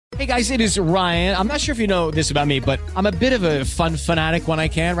Hey guys, it is Ryan. I'm not sure if you know this about me, but I'm a bit of a fun fanatic when I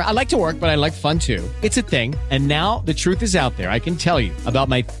can. I like to work, but I like fun too. It's a thing. And now the truth is out there. I can tell you about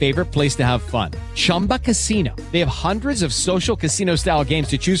my favorite place to have fun. Chumba Casino. They have hundreds of social casino style games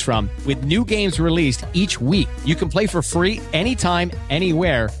to choose from with new games released each week. You can play for free anytime,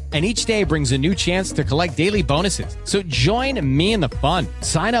 anywhere. And each day brings a new chance to collect daily bonuses. So join me in the fun.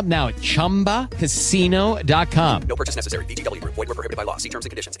 Sign up now at ChumbaCasino.com. No purchase necessary. VGW Group. Void where prohibited by law. See terms and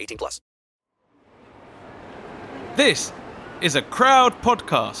conditions. 18+. This is a Crowd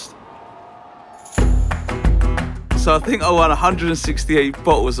podcast. So I think I won 168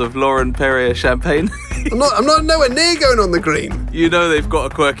 bottles of Laurent Perrier champagne. I'm not nowhere near going on the green. You know they've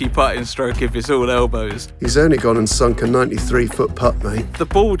got a quirky putting stroke if it's all elbows. He's only gone and sunk a 93-foot putt, mate. The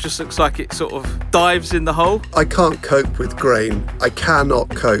ball just looks like it sort of dives in the hole. I can't cope with grain. I cannot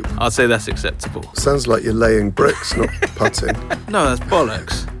cope. I'd say that's acceptable. Sounds like you're laying bricks, not putting. No, that's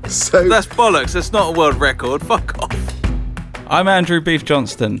bollocks. So That's bollocks. That's not a world record. Fuck off. I'm Andrew Beef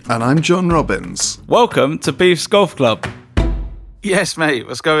Johnston. And I'm John Robbins. Welcome to Beef's Golf Club. Yes, mate.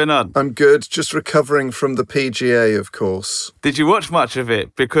 What's going on? I'm good. Just recovering from the PGA, of course. Did you watch much of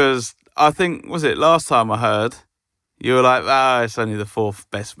it? Because I think, was it last time I heard, you were like, it's only the fourth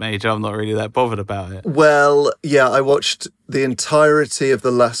best major. I'm not really that bothered about it. Well, yeah, I watched the entirety of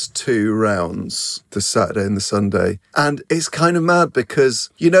the last two rounds, the Saturday and the Sunday. And it's kind of mad because,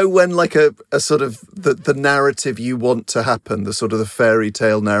 you know, when like a sort of the narrative you want to happen, the sort of the fairy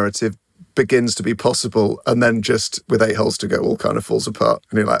tale narrative begins to be possible, and then just with 8 holes to go, all kind of falls apart.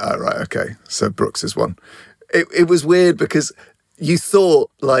 And you're like, oh, right, okay, so Brooks has won. It was weird because you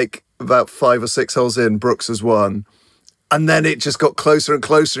thought like about 5 or 6 holes in, Brooks has won. And then it just got closer and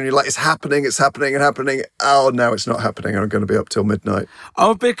closer, and you're like, it's happening and happening. Oh, now it's not happening. I'm going to be up till midnight. I'm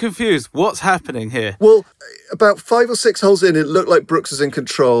a bit confused. What's happening here? Well, about 5 or 6 holes in, it looked like Brooks is in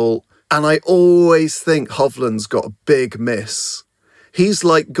control. And I always think Hovland's got a big miss. He's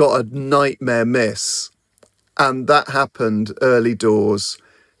like got a nightmare miss. And that happened early doors.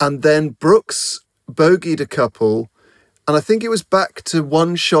 And then Brooks bogeyed a couple. And I think it was back to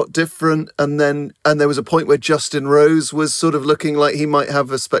one shot different. And there was a point where Justin Rose was sort of looking like he might have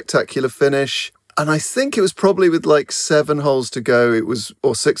a spectacular finish. And I think it was probably with like 7 holes to go,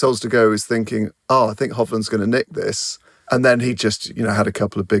 or 6 holes to go, he was thinking, I think Hovland's going to nick this. And then he just, had a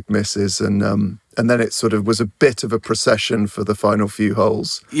couple of big misses. And then it sort of was a bit of a procession for the final few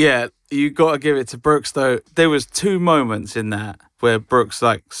holes. Yeah, you got to give it to Brooks, though. There was 2 moments in that where Brooks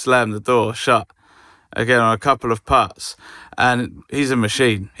like slammed the door shut. Again, on a couple of putts, and he's a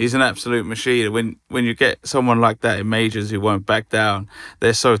machine. He's an absolute machine. When you get someone like that in majors who won't back down,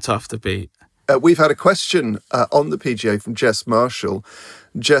 they're so tough to beat. We've had a question on the PGA from Jess Marshall.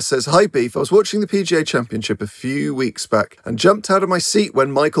 Jess says, "Hi Beef, I was watching the PGA Championship a few weeks back and jumped out of my seat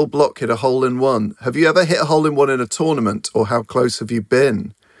when Michael Block hit a hole-in-one. Have you ever hit a hole-in-one in a tournament, or how close have you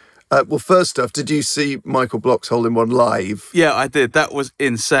been?" Well, first off, did you see Michael Block's hole-in-one live? Yeah, I did. That was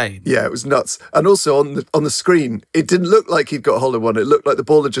insane. Yeah, it was nuts. And also on the screen, it didn't look like he'd got a hole-in-one. It looked like the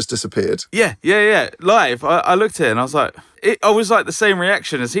ball had just disappeared. Yeah. Live, I looked at it and I was like, I was like the same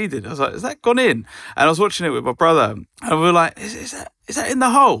reaction as he did. I was like, has that gone in? And I was watching it with my brother, and we were like, is that in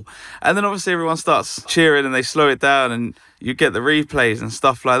the hole? And then obviously everyone starts cheering and they slow it down and you get the replays and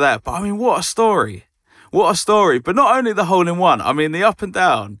stuff like that. But I mean, what a story. What a story. But not only the hole-in-one, I mean, the up and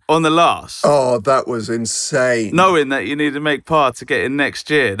down on the last. Oh, that was insane. Knowing that you need to make par to get in next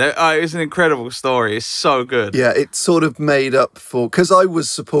year. It was an incredible story. It's so good. Yeah, it sort of made up for... Because I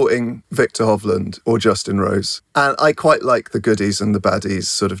was supporting Victor Hovland or Justin Rose. And I quite like the goodies and the baddies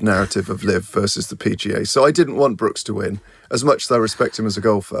sort of narrative of LIV versus the PGA. So I didn't want Brooks to win. As much as I respect him as a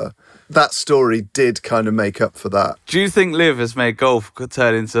golfer, that story did kind of make up for that. Do you think LIV has made golf could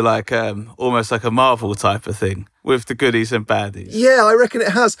turn into like almost like a Marvel type of thing with the goodies and baddies? Yeah, I reckon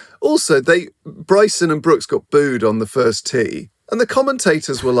it has. Also, Bryson and Brooks got booed on the first tee, and the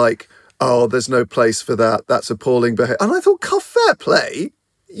commentators were like, "Oh, there's no place for that. That's appalling behaviour." And I thought, fair play.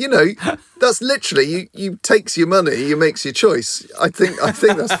 That's literally you takes your money, you makes your choice. I think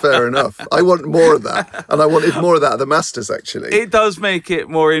that's fair enough. I want more of that, and I wanted more of that at the Masters. Actually, it does make it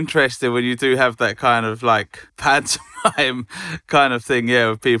more interesting when you do have that kind of like pantomime kind of thing,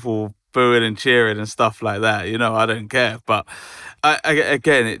 with people booing and cheering and stuff like that. I don't care, but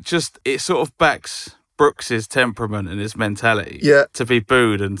again, it sort of backs Brooks's temperament and his mentality. Yeah, to be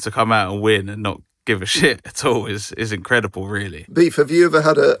booed and to come out and win and not give a shit at all is incredible, really. Beef, have you ever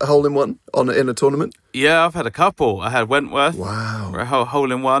had a hole-in-one in a tournament? Yeah, I've had a couple. I had Wentworth. Wow. A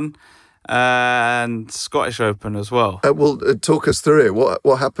hole-in-one. and Scottish Open as well. Talk us through it.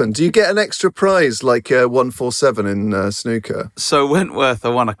 What happened? Do you get an extra prize like 147 in snooker? So Wentworth, I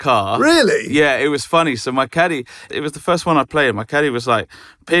won a car. Really? Yeah, it was funny. So my caddy, it was the first one I played. My caddy was like,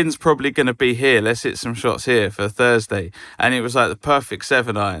 pin's probably going to be here. Let's hit some shots here for Thursday. And it was like the perfect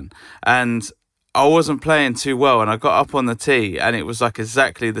 7-iron. And I wasn't playing too well, and I got up on the tee and it was like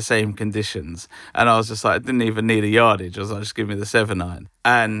exactly the same conditions. And I was just like, I didn't even need a yardage. I was like, just give me the 7-iron.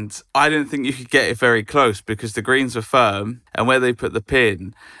 And I didn't think you could get it very close because the greens were firm, and where they put the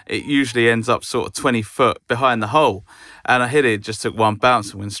pin, it usually ends up sort of 20 foot behind the hole. And I hit it, just took one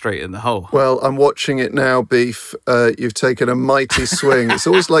bounce and went straight in the hole. Well, I'm watching it now, Beef. You've taken a mighty swing. It's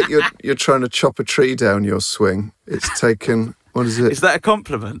always like you're trying to chop a tree down, your swing. It's taken... What is it? Is that a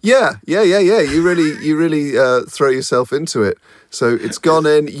compliment? Yeah. You really throw yourself into it. So it's gone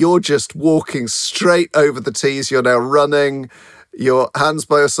in. You're just walking straight over the tees. You're now running. Your hands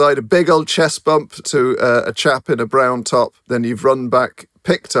by your side. A big old chest bump to a chap in a brown top. Then you've run back,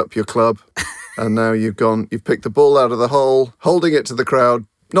 picked up your club, and now you've picked the ball out of the hole, holding it to the crowd,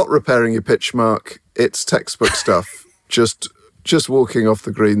 not repairing your pitch mark. It's textbook stuff. Just walking off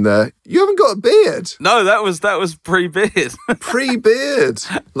the green there. You haven't got a beard. No, that was pre-beard. Pre-beard.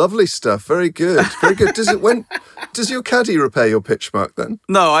 Lovely stuff. Very good. Very good. Does your caddy repair your pitch mark then?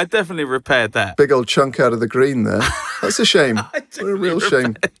 No, I definitely repaired that. Big old chunk out of the green there. That's a shame. What a real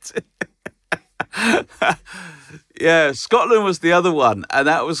shame. Yeah, Scotland was the other one, and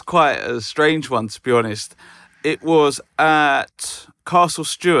that was quite a strange one, to be honest. It was at Castle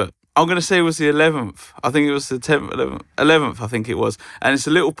Stewart. I'm going to say it was the 11th. I think it was the 10th, 11th, I think it was. And it's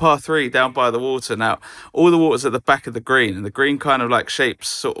a little par 3 down by the water. Now, all the water's at the back of the green, and the green kind of like shapes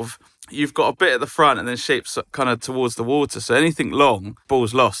sort of, you've got a bit at the front and then shapes kind of towards the water. So anything long,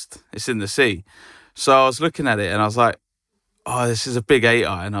 ball's lost. It's in the sea. So I was looking at it and I was like, oh, this is a big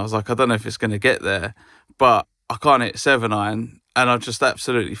 8-iron. I was like, I don't know if it's going to get there, but I can't hit 7-iron. And I just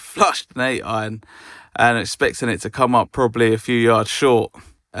absolutely flushed an 8-iron and expecting it to come up probably a few yards short.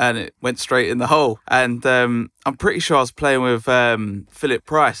 And it went straight in the hole. And I'm pretty sure I was playing with Philip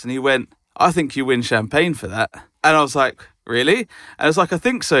Price, and he went, I think you win champagne for that. And I was like, really? And I was like, I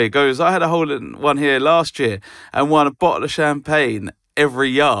think so. He goes, I had a hole in one here last year and won a bottle of champagne every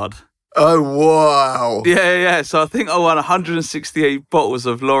yard. Oh, wow. Yeah. So I think I won 168 bottles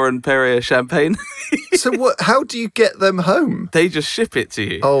of Lauren Perrier champagne. So how do you get them home? They just ship it to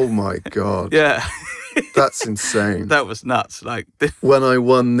you. Oh, my God. Yeah. That's insane. That was nuts. Like when I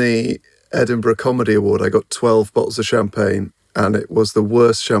won the Edinburgh Comedy Award, I got 12 bottles of champagne, and it was the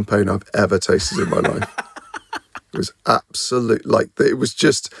worst champagne I've ever tasted in my life. It was it was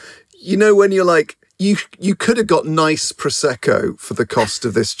just, when you're like, you could have got nice Prosecco for the cost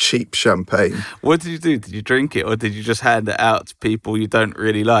of this cheap champagne. What did you do? Did you drink it, or did you just hand it out to people you don't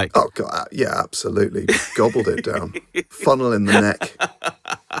really like? Oh, God, yeah, absolutely. Gobbled it down. Funnel in the neck.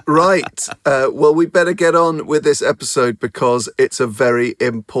 Right. Well, we better get on with this episode because it's a very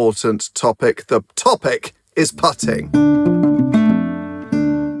important topic. The topic is putting.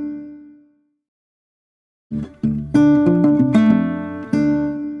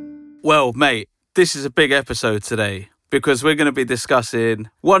 Well, mate, this is a big episode today because we're going to be discussing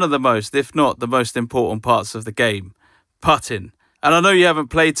one of the most, if not the most important parts of the game, putting. And I know you haven't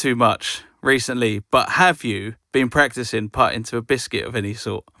played too much recently, but have you been practicing putting to a biscuit of any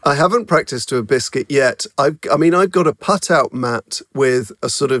sort? I haven't practiced to a biscuit yet. I've got a putt-out mat with a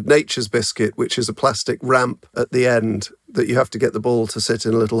sort of nature's biscuit, which is a plastic ramp at the end that you have to get the ball to sit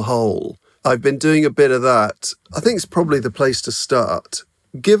in a little hole. I've been doing a bit of that. I think it's probably the place to start.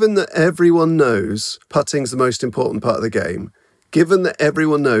 Given that everyone knows putting's the most important part of the game, given that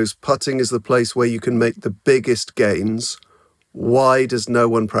everyone knows putting is the place where you can make the biggest gains, why does no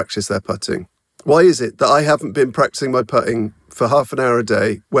one practice their putting? Why is it that I haven't been practicing my putting for half an hour a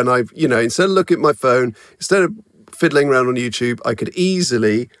day when I've, instead of looking at my phone, instead of fiddling around on YouTube, I could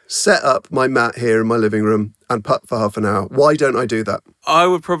easily set up my mat here in my living room and putt for half an hour. Why don't I do that? I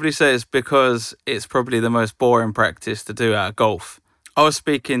would probably say it's because it's probably the most boring practice to do out of golf. I was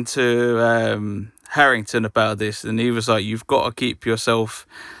speaking to Harrington about this, and he was like, you've got to keep yourself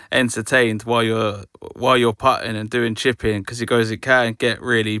entertained while you're putting and doing chipping, because he goes, it can get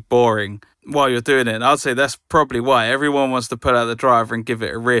really boring while you're doing it. And I'd say that's probably why everyone wants to put out the driver and give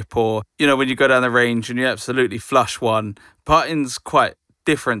it a rip, or when you go down the range and you absolutely flush one. Putting's quite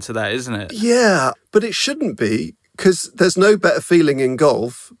different to that, isn't it? Yeah, but it shouldn't be, because there's no better feeling in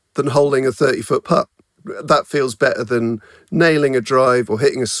golf than holding a 30-foot putt. That feels better than nailing a drive or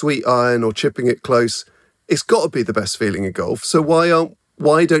hitting a sweet iron or chipping it close. It's got to be the best feeling in golf. So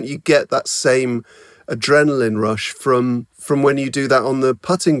why don't you get that same adrenaline rush from when you do that on the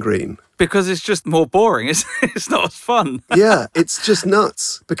putting green. Because it's just more boring. It's not as fun. Yeah, it's just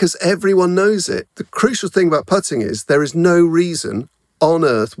nuts because everyone knows it. The crucial thing about putting is there is no reason on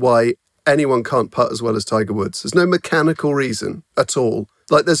earth why anyone can't putt as well as Tiger Woods. There's no mechanical reason at all.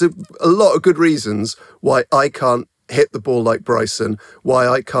 Like, there's a lot of good reasons why I can't hit the ball like Bryson, why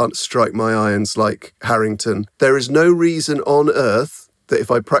I can't strike my irons like Harrington. There is no reason on earth that if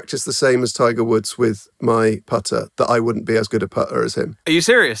I practice the same as Tiger Woods with my putter, that I wouldn't be as good a putter as him. Are you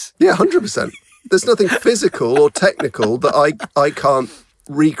serious? Yeah, 100%. There's nothing physical or technical that I can't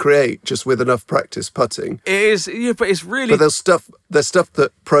recreate just with enough practice putting. It is, yeah, but it's really... But there's stuff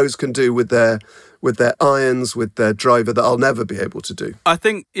that pros can do with their irons, with their driver that I'll never be able to do. I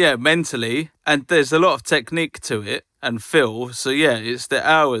think, yeah, mentally, and there's a lot of technique to it and feel. So, yeah, it's the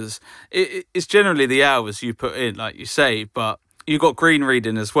hours. It's generally the hours you put in, like you say, but you got green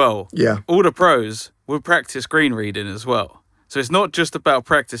reading as well. Yeah. All the pros will practice green reading as well. So it's not just about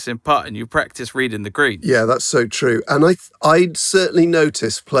practicing putting, you practice reading the green. Yeah, that's so true. And I'd certainly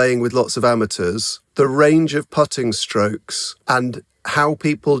notice playing with lots of amateurs, the range of putting strokes and how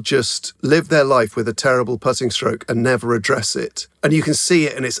people just live their life with a terrible putting stroke and never address it. And you can see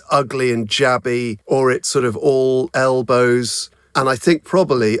it and it's ugly and jabby, or it's sort of all elbows. And I think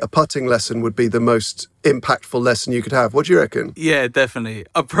probably a putting lesson would be the most impactful lesson you could have. What do you reckon? Yeah, definitely.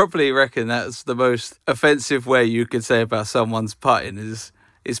 I probably reckon that's the most offensive way you could say about someone's putting is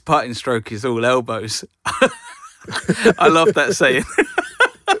his putting stroke is all elbows. I love that saying.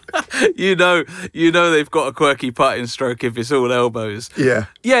 You know they've got a quirky putting stroke if it's all elbows. Yeah.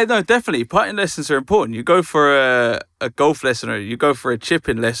 Yeah, no, definitely. Putting lessons are important. You go for a golf lesson, or you go for a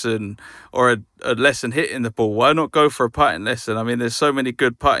chipping lesson, or a lesson hitting the ball. Why not go for a putting lesson? I mean, there's so many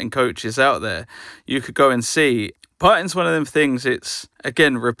good putting coaches out there. You could go and see. Putting's one of them things, it's,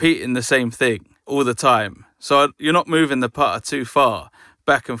 again, repeating the same thing all the time. So you're not moving the putter too far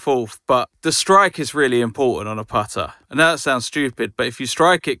back and forth, but the strike is really important on a putter. And that sounds stupid, but if you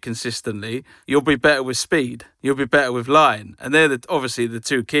strike it consistently, you'll be better with speed. You'll be better with line. And they're obviously the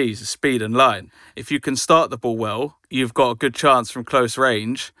two keys, speed and line. If you can start the ball well, you've got a good chance from close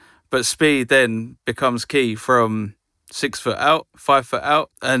range, but speed then becomes key from 6 foot out, 5 foot out.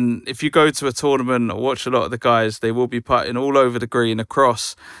 And if you go to a tournament or watch a lot of the guys, they will be putting all over the green,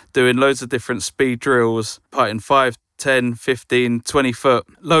 across, doing loads of different speed drills, putting 5, 10, 15, 20 foot,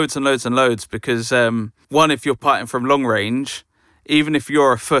 loads and loads and loads, because one, if you're putting from long range, even if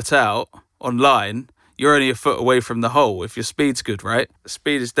you're a foot out on line, you're only a foot away from the hole if your speed's good, right?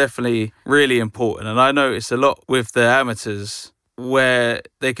 Speed is definitely really important. And I notice a lot with the amateurs where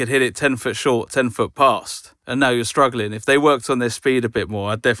they could hit it 10 foot short, 10 foot past, and now you're struggling. If they worked on their speed a bit more,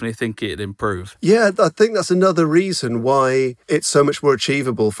 I definitely think it'd improve. Yeah, I think that's another reason why it's so much more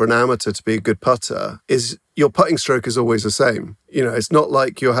achievable for an amateur to be a good putter, is your putting stroke is always the same. You know, it's not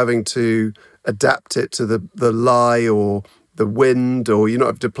like you're having to adapt it to the lie or the wind, or you don't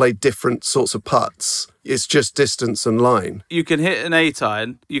have to play different sorts of putts. It's just distance and line. You can hit an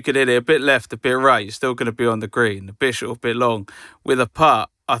 8-iron, you could hit it a bit left, a bit right, you're still going to be on the green, a bit short, a bit long. With a putt,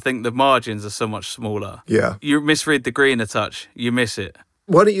 I think the margins are so much smaller. Yeah. You misread the green a touch, you miss it.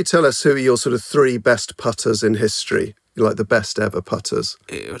 Why don't you tell us who are your sort of 3 best putters in history? Like the best ever putters.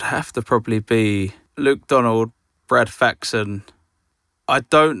 It would have to probably be Luke Donald, Brad Faxon. I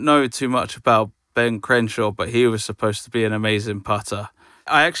don't know too much about Ben Crenshaw, but he was supposed to be an amazing putter.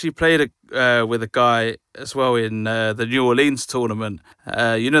 I actually played with a guy as well in the New Orleans tournament.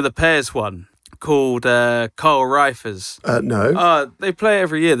 The pairs one called Carl Reifers. No. They play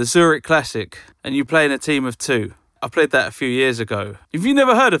every year, the Zurich Classic, and you play in a team of 2. I played that a few years ago. Have you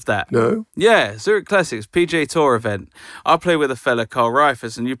never heard of that? No. Yeah, Zurich Classics, PGA Tour event. I play with a fella, Carl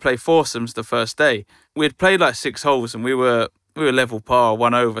Reifers, and you play foursomes the first day. We'd played like 6 holes and we were level par,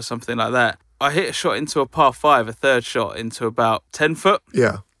 1 over, something like that. I hit a shot into a par 5, a third shot into about 10 foot.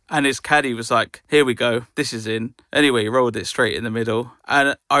 Yeah. And his caddy was like, here we go, this is in. Anyway, he rolled it straight in the middle.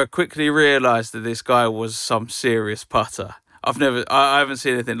 And I quickly realised that this guy was some serious putter. I haven't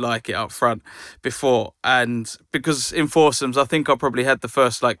seen anything like it up front before. And because in foursomes, I think I probably had the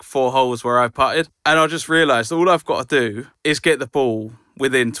first 4 holes where I putted. And I just realised all I've got to do is get the ball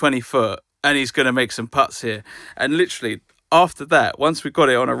within 20 foot and he's going to make some putts here. And literally after that, once we got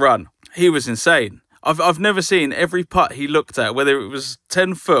it on a run, he was insane. I've never seen every putt he looked at, whether it was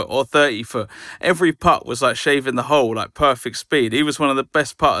 10 foot or 30 foot, every putt was like shaving the hole, like perfect speed. He was one of the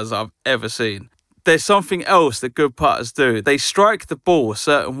best putters I've ever seen. There's something else that good putters do. They strike the ball a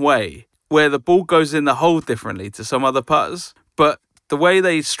certain way where the ball goes in the hole differently to some other putters. But the way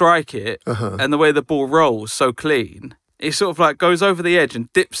they strike it and the way the ball rolls so clean, It sort of like goes over the edge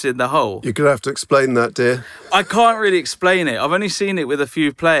and dips in the hole. You're going to have to explain that, dear. I can't really explain it. I've only seen it with a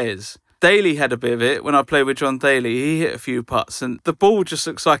few players. Daly had a bit of it when I played with John Daly. He hit a few putts and the ball just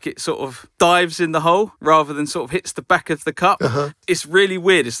looks like it sort of dives in the hole rather than sort of hits the back of the cup. It's really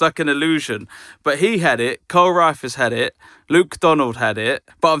weird. It's like an illusion. But he had it. Cole Reifers had it. Luke Donald had it.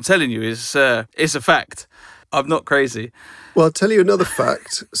 But I'm telling you, it's a fact. I'm not crazy. Well, I'll tell you another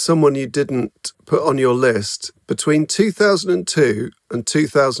fact. Someone you didn't put on your list. Between 2002 and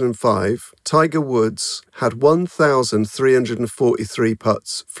 2005, Tiger Woods had 1,343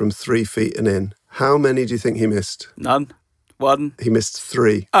 putts from 3 feet and in. How many do you think he missed? None. One. He missed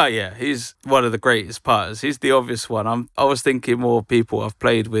 3. Oh, yeah. He's one of the greatest putters. He's the obvious one. I was thinking more people I've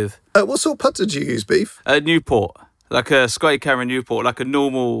played with. What sort of putter did you use, Beef? Newport. Like a Scotty Cameron Newport. Like a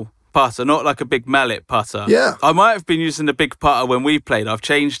normal putter, not like a big mallet putter. Yeah. I might have been using the big putter when we played. I've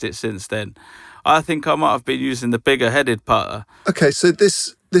changed it since then. I think I might have been using the bigger headed putter. Okay, so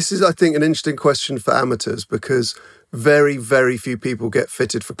this is, I think, an interesting question for amateurs because very, very few people get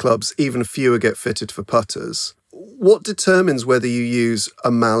fitted for clubs. Even fewer get fitted for putters. What determines whether you use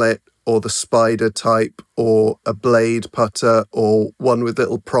a mallet or the spider type or a blade putter or one with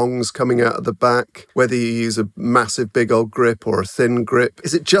little prongs coming out of the back, whether you use a massive big old grip or a thin grip?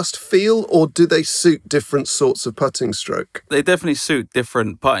 Is it just feel or do they suit different sorts of putting stroke? They definitely suit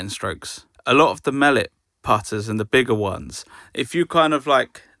different putting strokes. A lot of the mallet putters and the bigger ones, if you kind of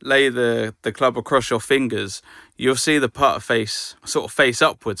like lay the club across your fingers, you'll see the putter face sort of face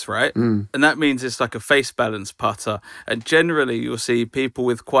upwards, right? And that means it's like a face balance putter. And generally you'll see people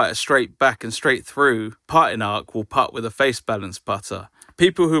with quite a straight back and straight through putting arc will putt with a face balance putter.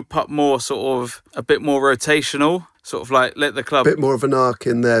 People who putt more sort of a bit more rotational, sort of like let the club... A bit more of an arc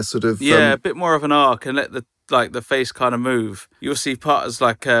in there, sort of... Yeah, a bit more of an arc and let the face kind of move. You'll see putters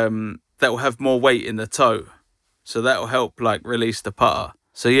like that will have more weight in the toe. So that will help like release the putter.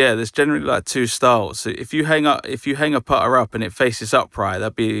 So yeah, there's generally like 2 styles. So if you hang a putter up and it faces upright,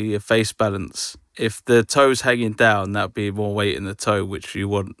 that'd be a face balance. If the toe's hanging down, that'd be more weight in the toe, which you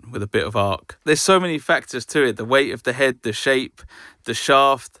want with a bit of arc. There's so many factors to it: the weight of the head, the shape, the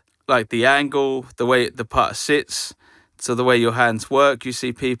shaft, like the angle, the way the putter sits. So the way your hands work. You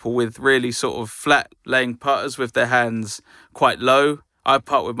see people with really sort of flat laying putters with their hands quite low. I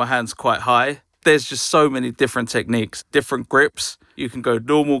putt with my hands quite high. There's just so many different techniques, different grips. You can go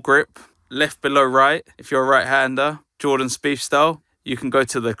normal grip, left below right, if you're a right-hander, Jordan Spieth style. You can go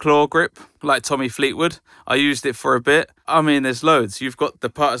to the claw grip, like Tommy Fleetwood. I used it for a bit. I mean, there's loads. You've got the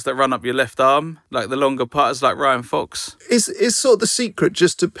putters that run up your left arm, like the longer putters like Ryan Fox. Is sort of the secret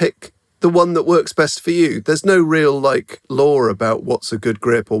just to pick the one that works best for you? There's no real like law about what's a good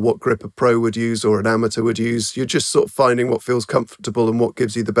grip or what grip a pro would use or an amateur would use. You're just sort of finding what feels comfortable and what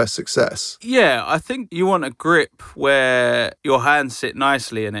gives you the best success. Yeah, I think you want a grip where your hands sit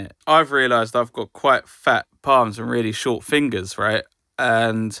nicely in it. I've realised I've got quite fat palms and really short fingers, right?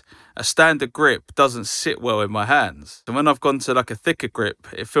 And a standard grip doesn't sit well in my hands. And when I've gone to like a thicker grip,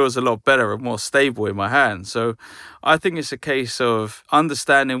 it feels a lot better and more stable in my hands. So I think it's a case of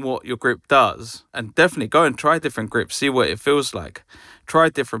understanding what your grip does and definitely go and try different grips, see what it feels like. Try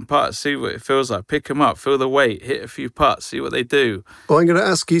different putts, see what it feels like. Pick them up, feel the weight, hit a few putts, see what they do. Well, I'm going to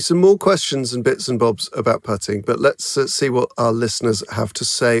ask you some more questions and bits and bobs about putting, but let's see what our listeners have to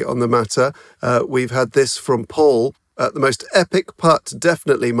say on the matter. We've had this from Paul. The most epic putt,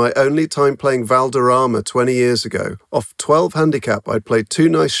 definitely my only time playing Valderrama 20 years ago. Off 12 handicap, I played 2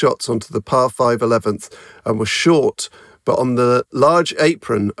 nice shots onto the par 5 11th and was short, but on the large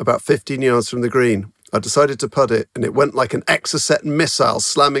apron about 15 yards from the green. I decided to putt it, and it went like an Exocet missile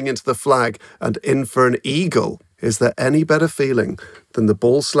slamming into the flag and in for an eagle. Is there any better feeling than the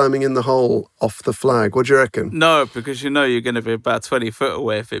ball slamming in the hole off the flag? What do you reckon? No, because you know you're going to be about 20 foot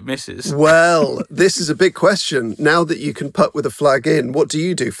away if it misses. Well, this is a big question. Now that you can putt with a flag in, what do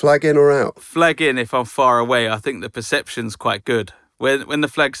you do? Flag in or out? Flag in if I'm far away. I think the perception's quite good. When the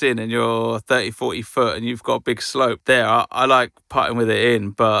flag's in and you're 30, 40 foot and you've got a big slope there, I like putting with it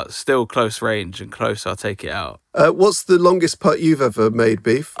in, but still close range and close, I'll take it out. What's the longest putt you've ever made,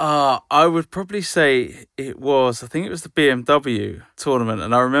 Beef? I would probably say I think it was the BMW tournament.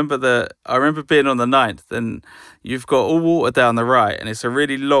 And I remember being on the 9th and you've got all water down the right and it's a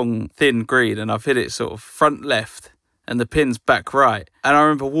really long, thin green and I've hit it sort of front left and the pin's back right. And I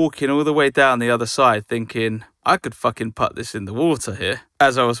remember walking all the way down the other side thinking, I could fucking putt this in the water here.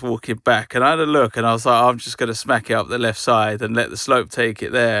 as I was walking back, and I had a look, and I was like, I'm just going to smack it up the left side and let the slope take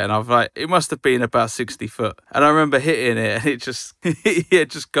it there. And I was like, it must have been about 60 foot. And I remember hitting it, and it just,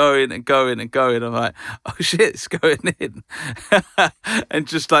 just going and going and going. I'm like, oh shit, it's going in. And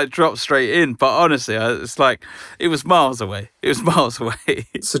just like dropped straight in. But honestly, it's like, it was miles away. It was miles away.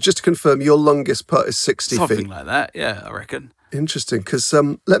 So just to confirm, your longest putt is 60 Something feet. like that, yeah, I reckon. Interesting, because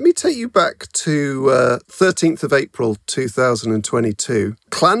let me take you back to 13th of April 2022.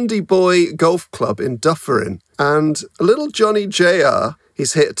 Clandy Boy Golf Club in Dufferin. And a little Johnny JR,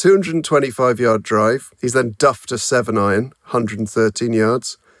 he's hit a 225-yard drive. He's then duffed a 7-iron, 113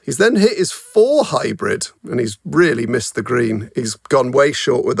 yards. He's then hit his 4 hybrid, and he's really missed the green. He's gone way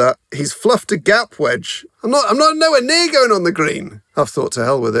short with that. He's fluffed a gap wedge. I'm not nowhere near going on the green. I've thought, to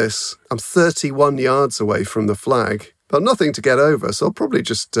hell with this. I'm 31 yards away from the flag. But nothing to get over, so I'll probably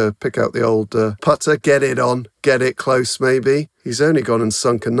just pick out the old putter, get it on, get it close maybe. He's only gone and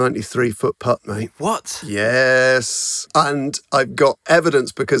sunk a 93-foot putt, mate. What? Yes. And I've got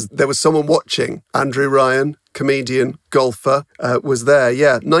evidence because there was someone watching. Andrew Ryan, comedian, golfer, was there.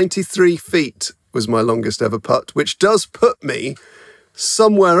 Yeah, 93 feet was my longest ever putt, which does put me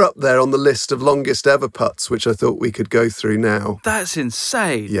somewhere up there on the list of longest ever putts, which I thought we could go through now. That's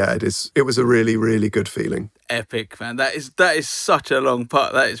insane. Yeah, it is. It was a really, really good feeling. Epic, man. That is such a long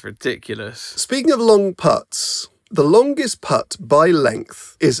putt. That is ridiculous. Speaking of long putts, the longest putt by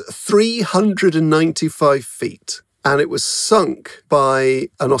length is 395 feet. And it was sunk by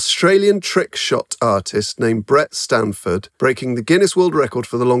an Australian trick shot artist named Brett Stanford, breaking the Guinness World Record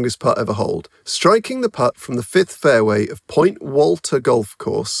for the longest putt ever holed. Striking the putt from the 5th fairway of Point Walter Golf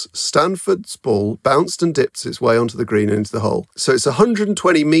Course, Stanford's ball bounced and dipped its way onto the green and into the hole. So it's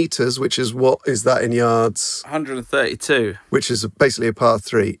 120 metres, which is, what is that in yards? 132. Which is basically a par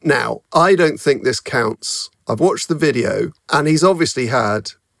 3. Now, I don't think this counts. I've watched the video, and he's obviously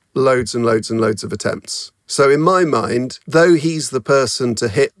had loads and loads and loads of attempts. So in my mind, though he's the person to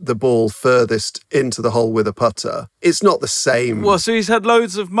hit the ball furthest into the hole with a putter, it's not the same. Well, so he's had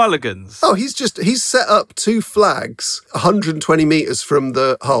loads of mulligans. Oh, he's set up 2 flags 120 metres from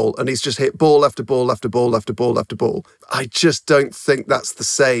the hole, and he's just hit ball after ball after ball after ball after ball. I just don't think that's the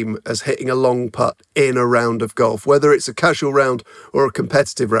same as hitting a long putt in a round of golf. Whether it's a casual round or a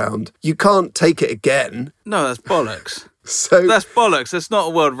competitive round, you can't take it again. No, that's bollocks. So that's bollocks. That's not a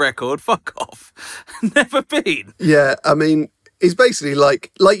world record. Fuck off. Never been. Yeah, I mean, it's basically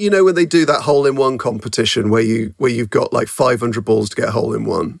like you know when they do that hole-in-one competition where you've got like 500 balls to get a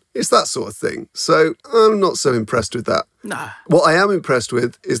hole-in-one. It's that sort of thing. So I'm not so impressed with that. Nah. What I am impressed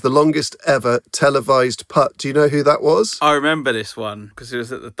with is the longest ever televised putt. Do you know who that was? I remember this one because it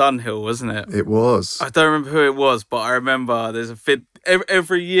was at the Dunhill, wasn't it? It was. I don't remember who it was, but I remember there's a vid.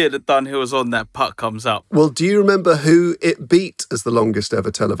 Every year the Dunhill is on, that putt comes up. Well, do you remember who it beat as the longest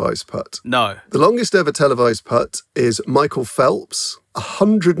ever televised putt? No. The longest ever televised putt is Michael Phelps,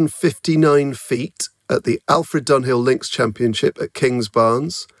 159 feet at the Alfred Dunhill Links Championship at Kings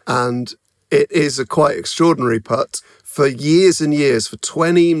Barnes. And it is a quite extraordinary putt. For years and years, for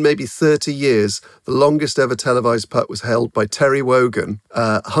 20, maybe 30 years, the longest ever televised putt was held by Terry Wogan,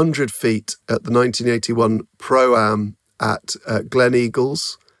 100 feet at the 1981 Pro-Am at Glen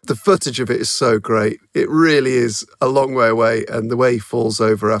Eagles. The footage of it is so great. It really is a long way away, and the way he falls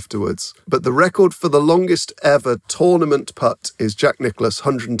over afterwards. But the record for the longest ever tournament putt is Jack Nicklaus,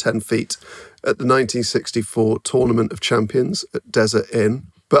 110 feet at the 1964 Tournament of Champions at Desert Inn.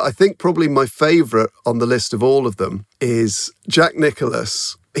 But I think probably my favourite on the list of all of them is Jack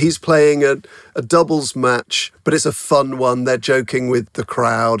Nicklaus. He's playing a doubles match, but it's a fun one. They're joking with the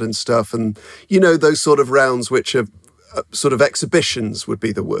crowd and stuff. And, you know, those sort of rounds which are sort of exhibitions would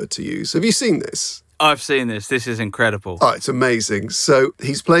be the word to use. Have you seen this? I've seen this. This is incredible. Oh, it's amazing. So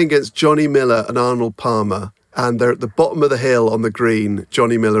he's playing against Johnny Miller and Arnold Palmer, and they're at the bottom of the hill on the green,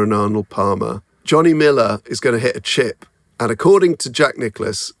 Johnny Miller and Arnold Palmer. Johnny Miller is going to hit a chip, and according to Jack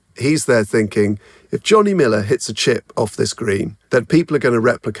Nicklaus, he's there thinking, if Johnny Miller hits a chip off this green, then people are going to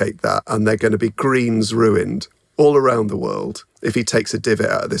replicate that, and they're going to be greens ruined all around the world if he takes a divot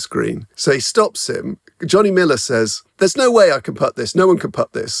out of this green. So he stops him. Johnny Miller says, there's no way I can putt this. No one can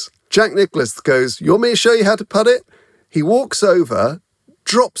putt this. Jack Nicklaus goes, you want me to show you how to putt it? He walks over,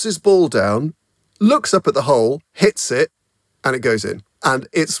 drops his ball down, looks up at the hole, hits it, and it goes in. And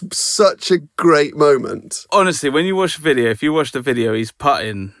it's such a great moment. Honestly, when you watch the video, if you watch the video, he's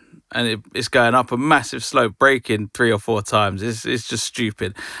putting and it's going up a massive slope, breaking 3 or 4 times. It's just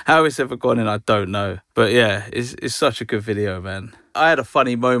stupid. How it's ever gone in, I don't know. But yeah, it's such a good video, man. I had a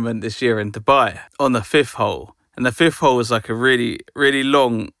funny moment this year in Dubai on the 5th hole. And the fifth hole is like a really, really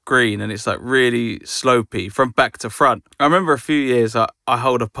long green, and it's like really slopey from back to front. I remember a few years I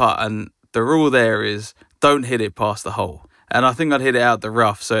hold a putt, and the rule there is don't hit it past the hole. And I think I'd hit it out the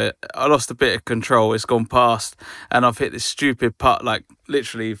rough, so I lost a bit of control. It's gone past, and I've hit this stupid putt, like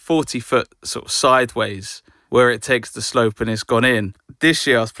literally 40 foot sort of sideways, where it takes the slope, and it's gone in. This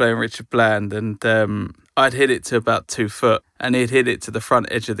year I was playing Richard Bland, and I'd hit it to about 2 foot, and he'd hit it to the front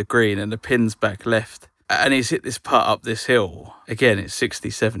edge of the green, and the pin's back left. And he's hit this putt up this hill. Again, it's 60,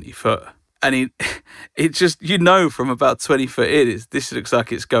 70 foot. And it just, from about 20 foot in, this looks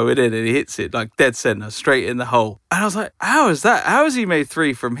like it's going in, and he hits it like dead centre, straight in the hole. And I was like, how is that? How has he made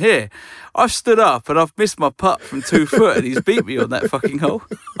 3 from here? I've stood up and I've missed my putt from 2 foot, and he's beat me on that fucking hole.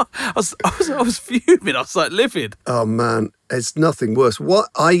 I was fuming. I was like livid. Oh man, it's nothing worse. What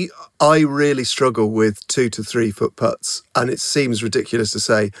I really struggle with 2 to 3 foot putts, and it seems ridiculous to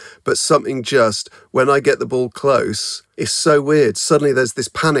say, but something just, when I get the ball close, it's so weird. Suddenly there's this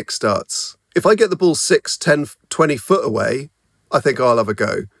panic starts. If I get the ball 6, 10, 20 foot away, I think I'll have a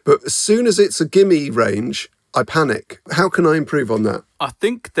go. But as soon as it's a gimme range, I panic. How can I improve on that? I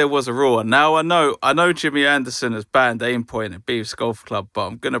think there was a rule, and now I know Jimmy Anderson has banned aim point at Beeves Golf Club, but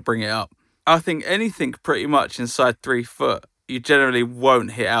I'm going to bring it up. I think anything pretty much inside 3 foot, you generally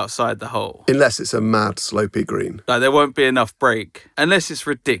won't hit outside the hole. Unless it's a mad slopey green. Like there won't be enough break, unless it's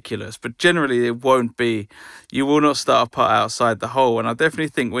ridiculous, but generally it won't be. You will not start a putt outside the hole, and I definitely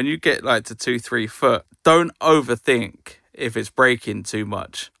think when you get like to 2-3 foot, don't overthink if it's breaking too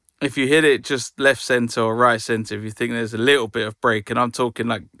much. If you hit it just left centre or right centre, if you think there's a little bit of break, and I'm talking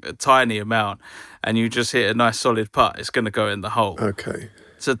like a tiny amount, and you just hit a nice solid putt, it's going to go in the hole. Okay.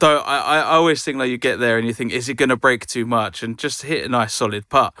 So I always think like you get there and you think, is it going to break too much? And just hit a nice solid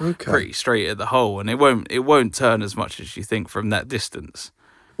putt, pretty straight at the hole, and it won't turn as much as you think from that distance.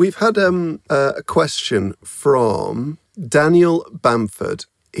 We've had a question from Daniel Bamford.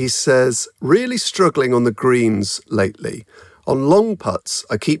 He says, really struggling on the greens lately. On long putts,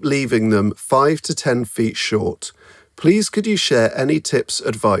 I keep leaving them 5 to 10 feet short. Please could you share any tips,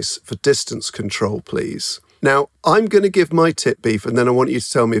 advice for distance control, please? Now, I'm going to give my tip, Beef, and then I want you to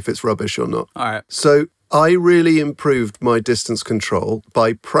tell me if it's rubbish or not. All right. So I really improved my distance control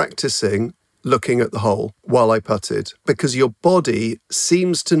by practicing looking at the hole while I putted, because your body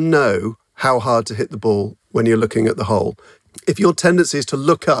seems to know how hard to hit the ball when you're looking at the hole. If your tendency is to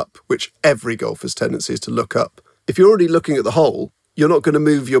look up, which every golfer's tendency is to look up, if you're already looking at the hole, you're not going to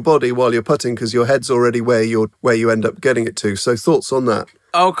move your body while you're putting because your head's already where you end up getting it to. So thoughts on that?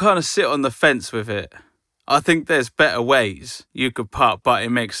 I'll kind of sit on the fence with it. I think there's better ways you could putt, but it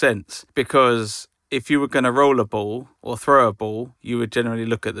makes sense because if you were going to roll a ball or throw a ball, you would generally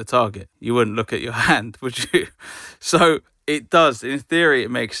look at the target. You wouldn't look at your hand, would you? So it does. In theory,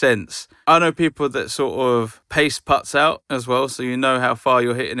 it makes sense. I know people that sort of pace putts out as well, so you know how far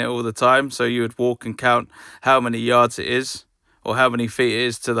you're hitting it all the time. So you would walk and count how many yards it is or how many feet it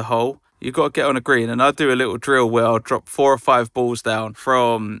is to the hole. You've got to get on a green. And I do a little drill where I'll drop 4 or 5 balls down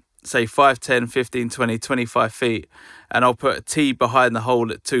from, say, 5, 10, 15, 20, 25 feet. And I'll put a tee behind the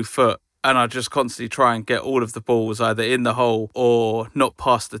hole at 2 foot. And I just constantly try and get all of the balls either in the hole or not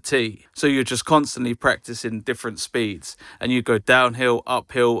past the tee. So you're just constantly practicing different speeds. And you go downhill,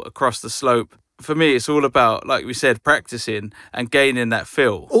 uphill, across the slope. For me, it's all about, like we said, practicing and gaining that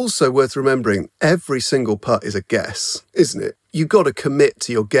feel. Also worth remembering, every single putt is a guess, isn't it? You've got to commit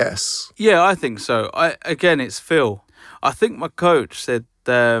to your guess. Yeah, I think so. Again, it's feel. I think my coach said,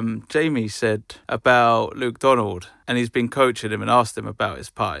 Jamie said about Luke Donald, and he's been coaching him and asked him about his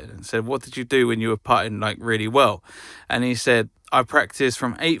putting and said, what did you do when you were putting like really well? And he said, I practiced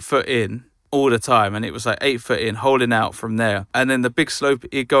from 8 foot in all the time, and it was like 8 foot in, holding out from there, and then the big slope,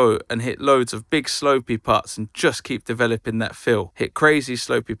 he'd go and hit loads of big slopey putts and just keep developing that feel, hit crazy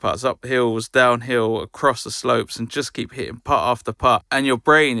slopey putts up hills, downhill, across the slopes, and just keep hitting putt after putt, and your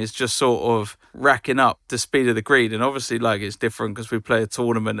brain is just sort of racking up the speed of the green. And obviously like it's different because we play a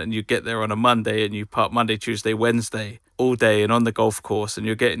tournament and you get there on a Monday and you putt Monday, Tuesday, Wednesday all day and on the golf course, and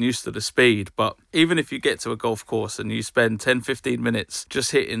you're getting used to the speed. But even if you get to a golf course and you spend 10-15 minutes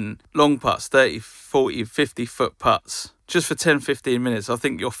just hitting long putts, 30, 40, 50 foot putts just for 10-15 minutes, I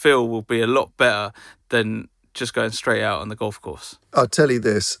think your feel will be a lot better than just going straight out on the golf course. I'll tell you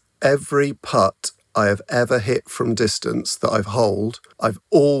this, every putt I have ever hit from distance that I've holed, I've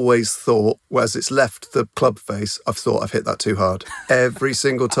always thought, as it's left the club face, I've thought I've hit that too hard. Every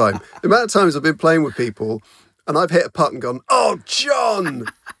single time. The amount of times I've been playing with people and I've hit a putt and gone, oh, John!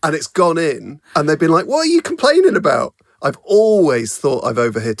 And it's gone in. And they've been like, what are you complaining about? I've always thought I've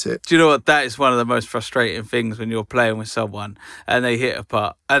overhit it. Do you know what? That is one of the most frustrating things when you're playing with someone and they hit a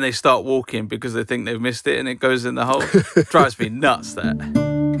putt and they start walking because they think they've missed it and it goes in the hole. Drives me nuts, that.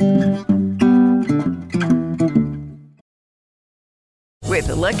 With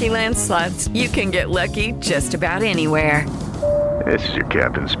the Lucky Land Slots, you can get lucky just about anywhere. This is your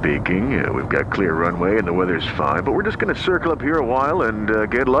captain speaking. We've got clear runway and the weather's fine, but we're just going to circle up here a while and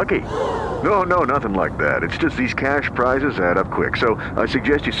get lucky. No, nothing like that. It's just these cash prizes add up quick. So I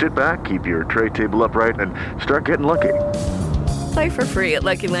suggest you sit back, keep your tray table upright, and start getting lucky. Play for free at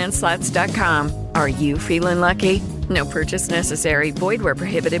LuckyLandSlots.com. Are you feeling lucky? No purchase necessary. Void where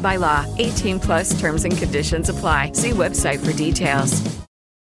prohibited by law. 18 plus terms and conditions apply. See website for details.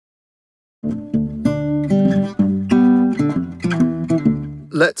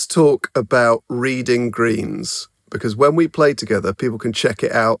 Let's talk about reading greens, because when we play together, people can check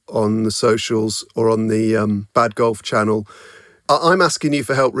it out on the socials or on the Bad Golf channel. I'm asking you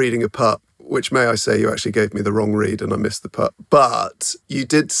for help reading a putt, which, may I say, you actually gave me the wrong read and I missed the putt. But you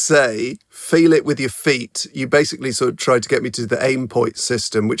did say, feel it with your feet. You basically sort of tried to get me to the aim point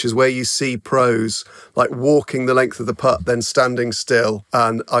system, which is where you see pros like walking the length of the putt, then standing still.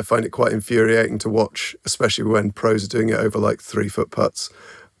 And I find it quite infuriating to watch, especially when pros are doing it over like 3-foot putts.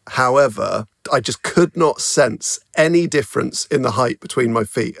 However, I just could not sense any difference in the height between my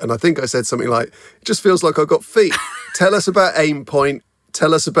feet. And I think I said something like, it just feels like I've got feet. Tell us about aim point.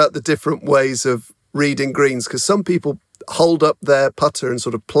 Tell us about the different ways of reading greens, because some people hold up their putter and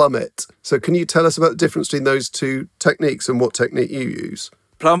sort of plumb it. So can you tell us about the difference between those two techniques and what technique you use?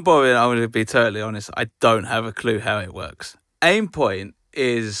 Plumb bobbing, I'm going to be totally honest, I don't have a clue how it works. Aim point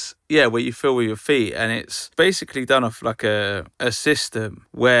is, where you feel with your feet, and it's basically done off like a system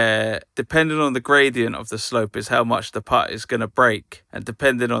where, depending on the gradient of the slope, is how much the putt is going to break, and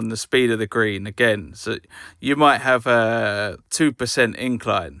depending on the speed of the green again. So you might have a 2%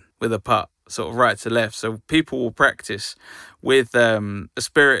 incline with a putt, sort of right to left. So people will practice with a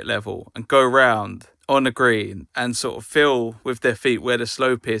spirit level and go round on the green and sort of feel with their feet where the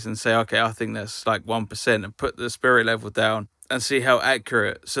slope is and say, okay, I think that's like 1%, and put the spirit level down and see how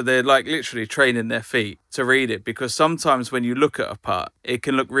accurate. So they're like literally training their feet to read it, because sometimes when you look at a putt, it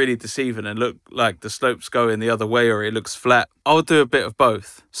can look really deceiving and look like the slope's going the other way or it looks flat. I'll do a bit of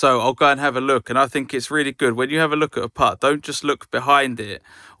both. So I'll go and have a look, and I think it's really good when you have a look at a putt, don't just look behind it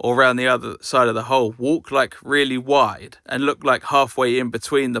or around the other side of the hole. Walk like really wide and look like halfway in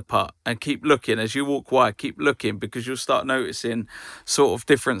between the putt, and keep looking. As you walk wide, keep looking, because you'll start noticing sort of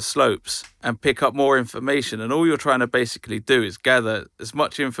different slopes and pick up more information. And all you're trying to basically do is gather as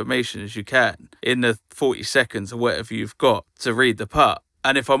much information as you can in the 40 seconds or whatever you've got to read the putt.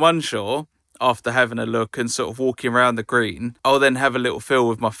 And if I'm unsure, after having a look and sort of walking around the green, I'll then have a little feel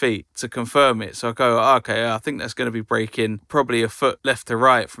with my feet to confirm it. So I go, okay, I think that's going to be breaking probably a foot left to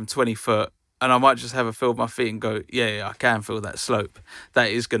right from 20 foot. And I might just have a feel with my feet and go, yeah, I can feel that slope.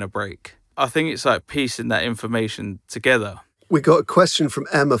 That is going to break. I think it's like piecing that information together. We got a question from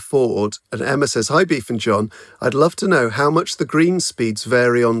Emma Ford, and Emma says, hi, Beef and John. I'd love to know how much the green speeds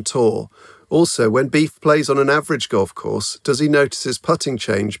vary on tour. Also, when Beef plays on an average golf course, does he notice his putting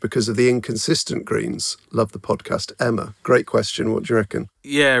change because of the inconsistent greens? Love the podcast, Emma. Great question. What do you reckon?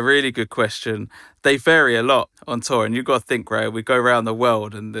 Yeah, really good question. They vary a lot on tour, and you've got to think, right, we go around the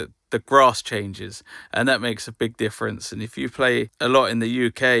world and the grass changes, and that makes a big difference. And if you play a lot in the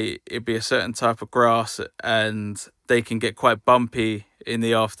UK, it'd be a certain type of grass, and they can get quite bumpy in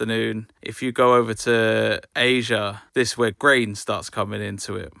the afternoon. If you go over to Asia, this is where grain starts coming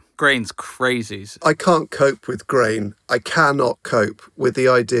into it. Grain's crazy. I can't cope with grain. I cannot cope with the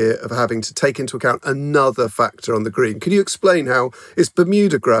idea of having to take into account another factor on the green. Can you explain how it's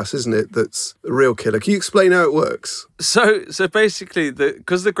Bermuda grass, isn't it, that's a real killer? Can you explain how it works? So basically,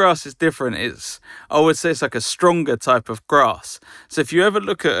 because the grass is different, I would say it's like a stronger type of grass. So if you ever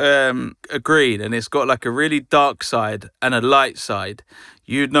look at a green and it's got like a really dark side and a light side,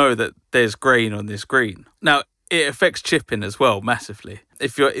 you'd know that there's grain on this green. Now, it affects chipping as well massively.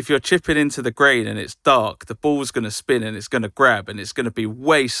 If you're chipping into the grain and it's dark, the ball's going to spin and it's going to grab, and it's going to be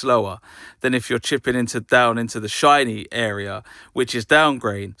way slower than if you're chipping down into the shiny area, which is down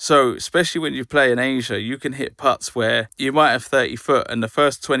grain. So especially when you play in Asia, you can hit putts where you might have 30 foot and the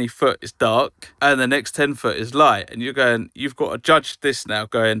first 20 foot is dark and the next 10 foot is light. And you've got to judge this now,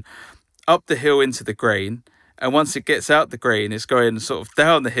 going up the hill into the grain, And once it gets out the green, it's going sort of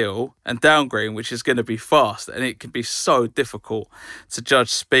down the hill and down green, which is going to be fast. And it can be so difficult to judge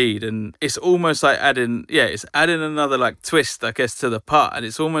speed. And it's almost like it's adding another like twist, I guess, to the putt. And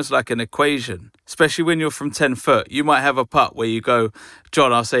it's almost like an equation, especially when you're from 10 foot. You might have a putt where you go,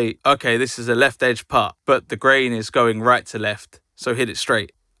 John, I'll say, okay, this is a left edge putt, but the green is going right to left. So hit it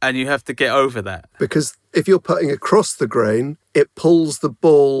straight. And you have to get over that. Because if you're putting across the grain, it pulls the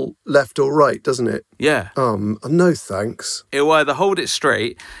ball left or right, doesn't it? Yeah. No thanks. It'll either hold it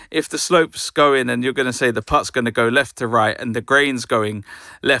straight. If the slopes go in and you're going to say the putt's going to go left to right and the grain's going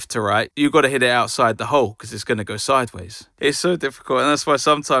left to right, you've got to hit it outside the hole because it's going to go sideways. It's so difficult. And that's why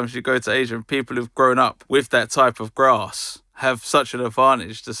sometimes you go to Asia and people who've grown up with that type of grass have such an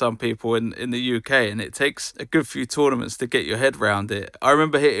advantage to some people in the UK, and it takes a good few tournaments to get your head around it. I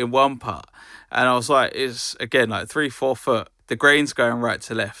remember hitting one putt and I was like, it's again like 3-4 foot. The grain's going right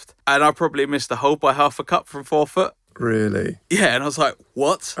to left. And I probably missed the hole by half a cup from 4 foot. Really? Yeah, and I was like,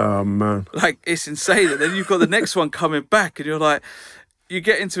 what? Oh, man. Like, it's insane. And then you've got the next one coming back and you're like, you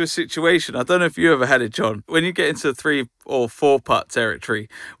get into a situation, I don't know if you ever had it, John, when you get into 3 or 4 putt territory,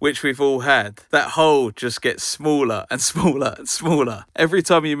 which we've all had, that hole just gets smaller and smaller and smaller. Every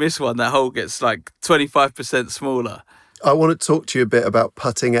time you miss one, that hole gets like 25% smaller. I want to talk to you a bit about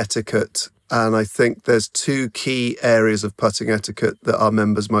putting etiquette. And I think there's 2 key areas of putting etiquette that our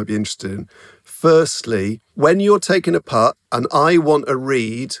members might be interested in. Firstly, when you're taking a putt and I want a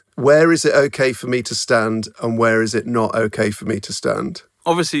read, where is it okay for me to stand and where is it not okay for me to stand?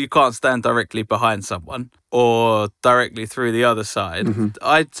 Obviously, you can't stand directly behind someone or directly through the other side. Mm-hmm.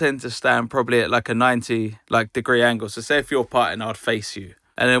 I tend to stand probably at like a 90 degree angle. So say if you're putting, I'd face you.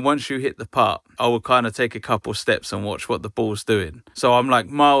 And then once you hit the putt, I will kind of take a couple steps and watch what the ball's doing. So I'm like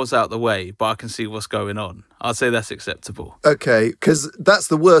miles out the way, but I can see what's going on. I'd say that's acceptable. Okay, because that's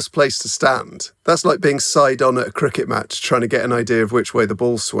the worst place to stand. That's like being side on at a cricket match, trying to get an idea of which way the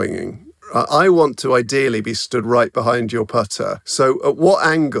ball's swinging. I want to ideally be stood right behind your putter. So at what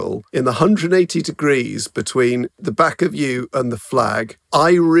angle, in the 180 degrees between the back of you and the flag,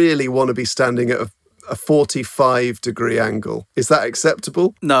 I really want to be standing at a 45 degree angle. Is that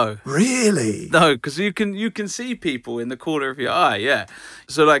acceptable? No. Really? No, because you can see people in the corner of your eye, yeah.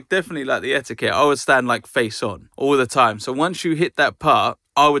 So definitely the etiquette, I would stand face on all the time. So once you hit that putt,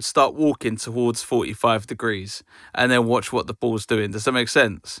 I would start walking towards 45 degrees and then watch what the ball's doing. Does that make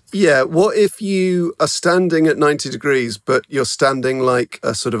sense? Yeah. What if you are standing at 90 degrees, but you're standing like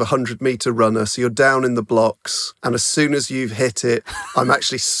a sort of 100-meter runner, so you're down in the blocks, and as soon as you've hit it, I'm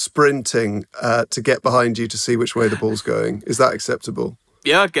actually sprinting to get behind you to see which way the ball's going. Is that acceptable?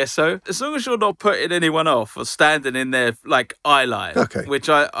 Yeah, I guess so. As long as you're not putting anyone off or standing in their eye line, okay. Which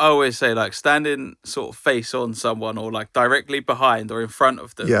I always say, standing sort of face on someone or directly behind or in front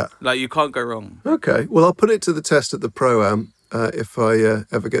of them. Yeah. You can't go wrong. Okay. Well, I'll put it to the test at the Pro-Am if I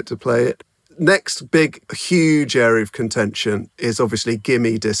ever get to play it. Next big, huge area of contention is obviously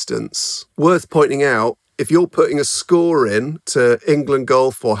gimme distance. Worth pointing out, if you're putting a score in to England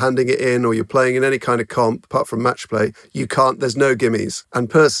Golf or handing it in, or you're playing in any kind of comp, apart from match play, there's no gimmies. And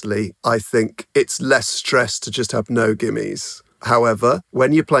personally, I think it's less stress to just have no gimmies. However,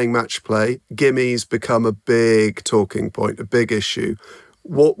 when you're playing match play, gimmies become a big talking point, a big issue.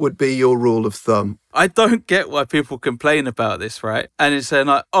 What would be your rule of thumb? I don't get why people complain about this, right? And it's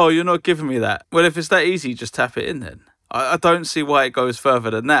saying oh, you're not giving me that. Well, if it's that easy, just tap it in then. I don't see why it goes further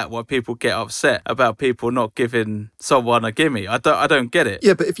than that, why people get upset about people not giving someone a gimme. I don't get it.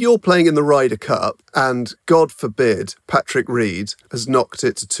 Yeah, but if you're playing in the Ryder Cup and, God forbid, Patrick Reed has knocked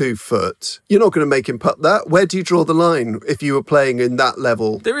it to 2 foot, you're not going to make him putt that. Where do you draw the line if you were playing in that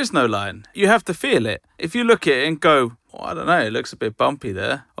level? There is no line. You have to feel it. If you look at it and go, I don't know, it looks a bit bumpy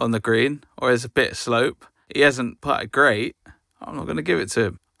there on the green, or there's a bit of slope, he hasn't putted great, I'm not going to give it to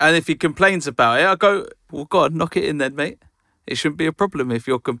him. And if he complains about it, I go, well, God, knock it in then, mate. It shouldn't be a problem if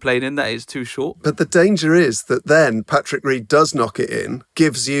you're complaining that it's too short. But the danger is that then Patrick Reed does knock it in,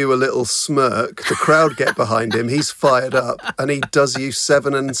 gives you a little smirk, the crowd get behind him, he's fired up, and he does you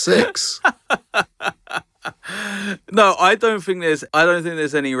 7 and 6. No, I don't think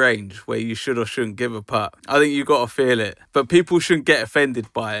there's any range where you should or shouldn't give a putt. I think you got to feel it, but people shouldn't get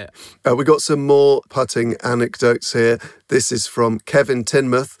offended by it. We got some more putting anecdotes here. This is from Kevin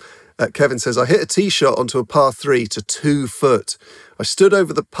Tinmouth. Kevin says, I hit a tee shot onto a par 3 to 2 foot. I stood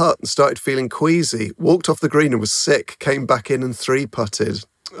over the putt and started feeling queasy. Walked off the green and was sick. Came back in and 3-putted.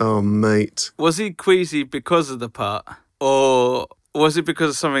 Oh, mate. Was he queasy because of the putt, or Or was it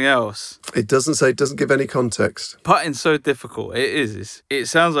because of something else? It doesn't say, it doesn't give any context. Putting's so difficult. It is. It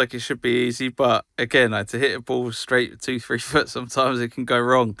sounds like it should be easy, but again, like to hit a ball straight 2-3 foot, sometimes it can go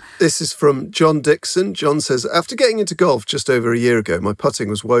wrong. This is from John Dixon. John says, after getting into golf just over a year ago, my putting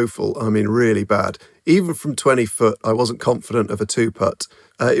was woeful. I mean, really bad. Even from 20 foot, I wasn't confident of a 2-putt.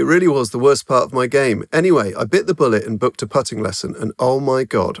 It really was the worst part of my game. Anyway, I bit the bullet and booked a putting lesson, and oh my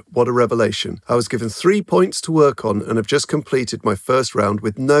God, what a revelation. I was given 3 points to work on and have just completed my first round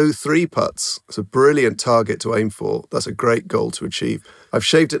with no 3 putts. It's a brilliant target to aim for. That's a great goal to achieve. I've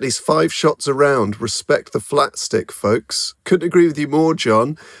shaved at least 5 shots a round. Respect the flat stick, folks. Couldn't agree with you more,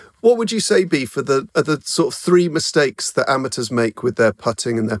 John. What would you say, Beef, are the sort of 3 mistakes that amateurs make with their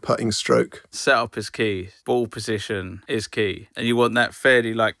putting and their putting stroke? Setup is key. Ball position is key. And you want that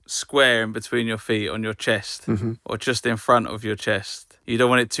fairly like square in between your feet on your chest or just in front of your chest. You don't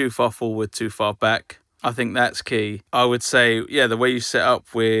want it too far forward, too far back. I think that's key. I would say, yeah, the way you set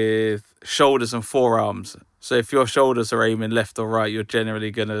up with shoulders and forearms. So if your shoulders are aiming left or right, you're generally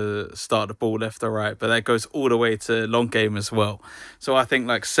going to start the ball left or right. But that goes all the way to long game as well. So I think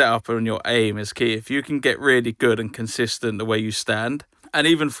like setup and your aim is key. If you can get really good and consistent the way you stand, and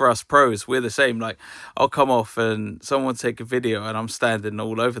even for us pros, we're the same. Like, I'll come off and someone take a video and I'm standing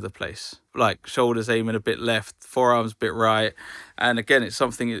all over the place. Like, shoulders aiming a bit left, forearms a bit right. And again, it's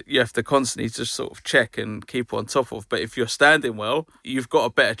something you have to constantly just sort of check and keep on top of. But if you're standing well, you've got a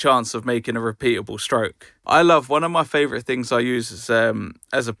better chance of making a repeatable stroke. I love, one of my favourite things I use is,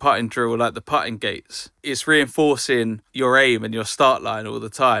 as a putting drill, like the putting gates. It's reinforcing your aim and your start line all the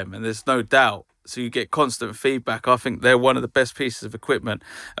time. And there's no doubt. So you get constant feedback. I think they're one of the best pieces of equipment.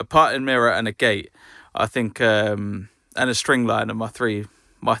 A putting mirror and a gate, I think, and a string line are my three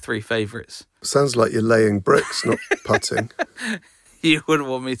favourites. Sounds like you're laying bricks, not putting. You wouldn't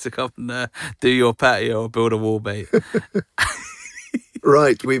want me to come and do your patio or build a wall bait.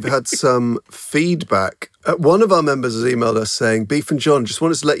 Right, we've had some feedback. One of our members has emailed us saying, Beef and John, just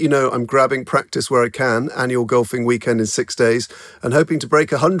wanted to let you know I'm grabbing practice where I can, annual golfing weekend in 6 days, and hoping to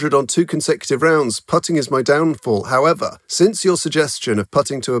break 100 on 2 consecutive rounds. Putting is my downfall. However, since your suggestion of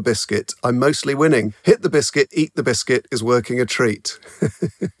putting to a biscuit, I'm mostly winning. Hit the biscuit, eat the biscuit is working a treat.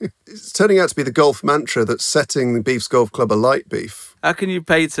 It's turning out to be the golf mantra that's setting the Beef's Golf Club alight, Beef. How can you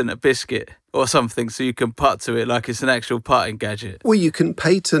patent a biscuit or something so you can putt to it like it's an actual putting gadget? Well, you can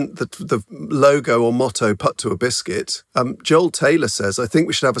patent the logo or motto, putt to a biscuit. Joel Taylor says, I think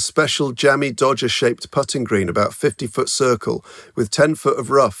we should have a special jammy Dodger-shaped putting green, about 50-foot circle, with 10 foot of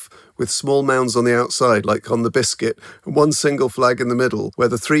rough, with small mounds on the outside, like on the biscuit, and 1 single flag in the middle, where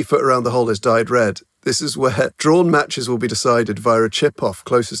the 3 foot around the hole is dyed red. This is where drawn matches will be decided via a chip-off.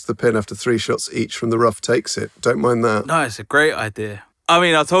 Closest to the pin after 3 shots each from the rough takes it. Don't mind that. No, it's a great idea. I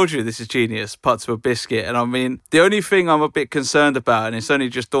mean, I told you this is genius, putt to a biscuit. And I mean, the only thing I'm a bit concerned about, and it's only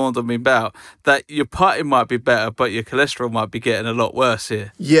just dawned on me about, that your putting might be better, but your cholesterol might be getting a lot worse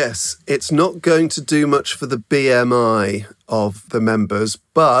here. Yes, it's not going to do much for the BMI of the members,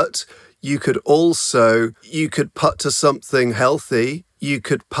 but you could putt to something healthy. You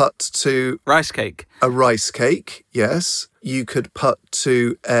could putt to rice cake. A rice cake, yes. You could putt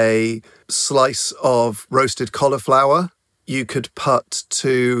to a slice of roasted cauliflower. You could putt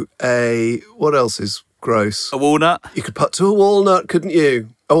to what else is gross? A walnut. You could putt to a walnut, couldn't you?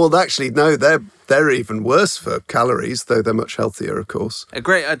 Oh, well, actually, no, they're even worse for calories, though they're much healthier, of course. A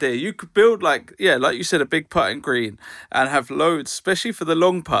great idea. You could build, like you said, a big putting green and have loads, especially for the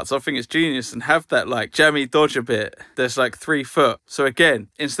long putts. I think it's genius, and have that, like, jammy Dodger bit that's, like, 3 foot. So, again,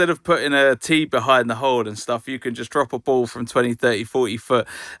 instead of putting a tee behind the hole and stuff, you can just drop a ball from 20, 30, 40 foot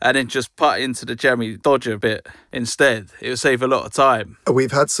and then just putt into the jammy Dodger bit instead. It will save a lot of time.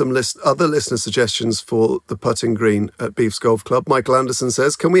 We've had some other listener suggestions for the putting green at Beef's Golf Club. Michael Anderson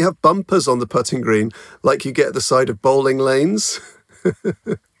says, can we have bumpers on the putting green like you get at the side of bowling lanes?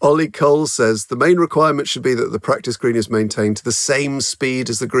 Ollie Cole says, the main requirement should be that the practice green is maintained to the same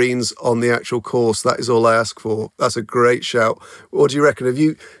speed as the greens on the actual course. That is all I ask for. That's a great shout. What do you reckon? Have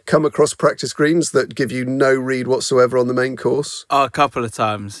you come across practice greens that give you no read whatsoever on the main course? Oh, a couple of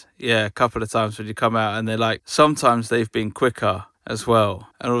times. Yeah, a couple of times when you come out and they're like, sometimes they've been quicker as well.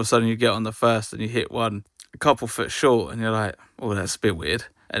 And all of a sudden you get on the first and you hit one a couple foot short and you're like, oh, that's a bit weird.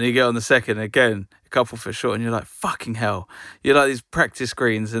 And you get on the second again, a couple foot short, and you're like, fucking hell. You're like these practice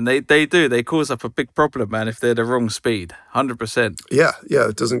greens, and they cause up a big problem, man, if they're the wrong speed, 100%. Yeah,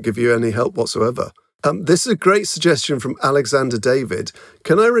 it doesn't give you any help whatsoever. This is a great suggestion from Alexander David.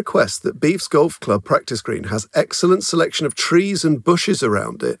 Can I request that Beef's Golf Club practice green has excellent selection of trees and bushes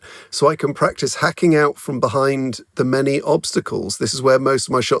around it so I can practice hacking out from behind the many obstacles? This is where most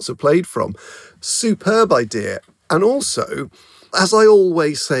of my shots are played from. Superb idea. And also, As I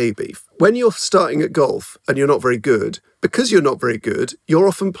always say, Beef, when you're starting at golf and you're not very good, because you're not very good, you're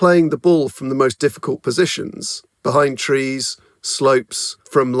often playing the ball from the most difficult positions, behind trees, slopes,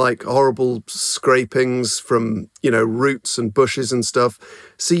 from like horrible scrapings from, roots and bushes and stuff.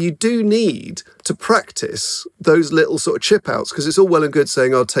 So you do need to practice those little sort of chip outs, because it's all well and good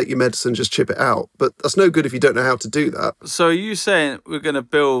saying, "Oh, take your medicine, just chip it out." But that's no good if you don't know how to do that. So are you saying we're going to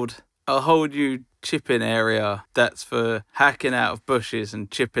build a whole new chipping area that's for hacking out of bushes and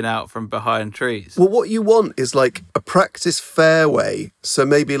chipping out from behind trees? Well, what you want is like a practice fairway. So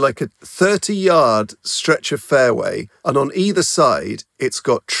maybe like a 30-yard stretch of fairway. And on either side, it's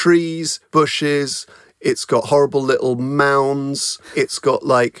got trees, bushes, it's got horrible little mounds. It's got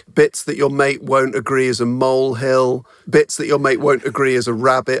like bits that your mate won't agree is a molehill, bits that your mate won't agree is a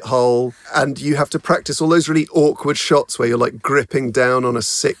rabbit hole. And you have to practice all those really awkward shots where you're like gripping down on a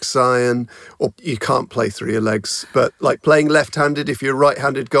 6-iron, or you can't play through your legs, but like playing left-handed if you're a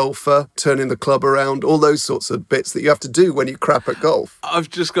right-handed golfer, turning the club around, all those sorts of bits that you have to do when you crap at golf. I've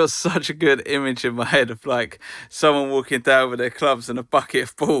just got such a good image in my head of like someone walking down with their clubs and a bucket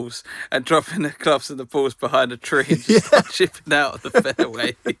of balls and dropping their clubs and the balls behind a tree and just start chipping out of the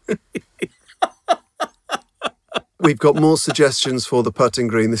fairway. We've got more suggestions for the putting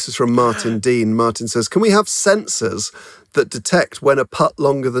green. This is from Martin Dean. Martin says, can we have sensors that detect when a putt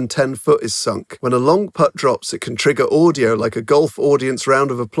longer than 10 foot is sunk? When a long putt drops, it can trigger audio like a golf audience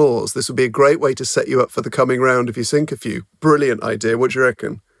round of applause. This would be a great way to set you up for the coming round if you sink a few. Brilliant idea. What do you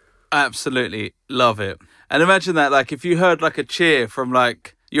reckon? Absolutely love it. And imagine that, like, if you heard like a cheer from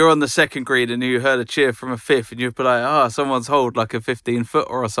like, you're on the second green and you heard a cheer from a fifth and you'd be like, someone's holed like a 15-footer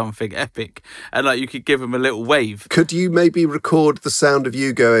or something epic. And like you could give them a little wave. Could you maybe record the sound of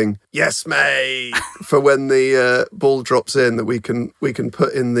you going, "Yes, mate," for when the ball drops in that we can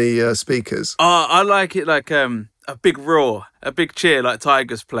put in the speakers? I like it like a big roar, a big cheer like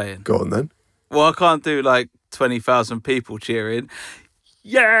Tiger's playing. Go on then. Well, I can't do like 20,000 people cheering.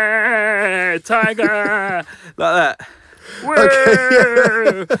 Yeah, Tiger! Like that.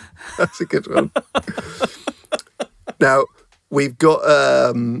 Okay, yeah. That's a good one. Now, we've got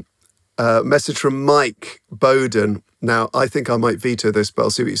a message from Mike Bowden. Now, I think I might veto this, but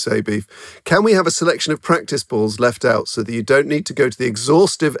I'll see what you say, Beef. Can we have a selection of practice balls left out so that you don't need to go to the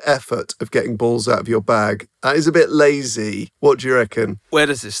exhaustive effort of getting balls out of your bag? That is a bit lazy. What do you reckon? Where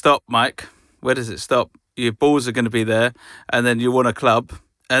does it stop, Mike? Where does it stop? Your balls are going to be there, and then you want a club,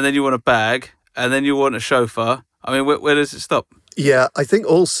 and then you want a bag, and then you want a chauffeur. I mean, where does it stop? Yeah, I think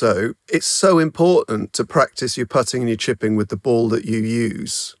also it's so important to practice your putting and your chipping with the ball that you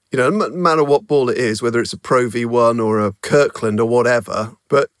use. No matter what ball it is, whether it's a Pro V1 or a Kirkland or whatever,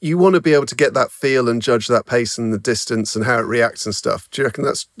 but you want to be able to get that feel and judge that pace and the distance and how it reacts and stuff. Do you reckon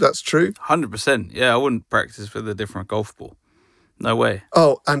that's true? 100%. Yeah, I wouldn't practice with a different golf ball. No way.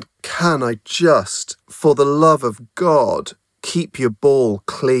 Oh, and can I just, for the love of God, keep your ball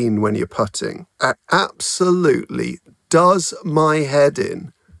clean when you're putting? It absolutely does my head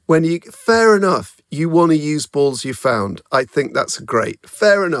in. Fair enough, you want to use balls you found. I think that's great.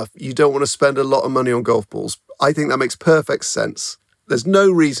 Fair enough, you don't want to spend a lot of money on golf balls. I think that makes perfect sense. There's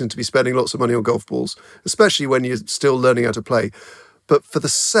no reason to be spending lots of money on golf balls, especially when you're still learning how to play. But for the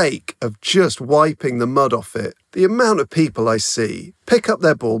sake of just wiping the mud off it, the amount of people I see pick up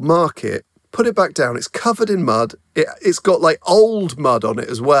their ball, mark it, put it back down, it's covered in mud, it's got like old mud on it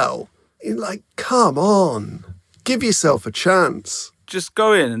as well. You're like, come on, give yourself a chance. Just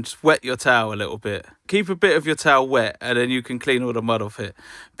go in and just wet your towel a little bit. Keep a bit of your towel wet and then you can clean all the mud off it,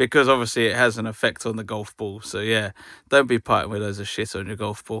 because obviously it has an effect on the golf ball. So yeah, don't be putting with loads of shit on your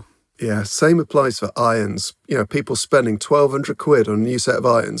golf ball. Yeah, same applies for irons. People spending 1,200 quid on a new set of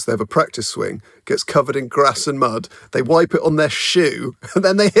irons. They have a practice swing, gets covered in grass and mud. They wipe it on their shoe and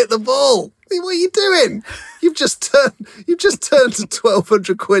then they hit the ball. What are you doing? You've just turned a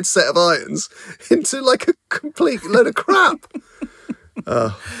 1,200 quid set of irons into like a complete load of crap.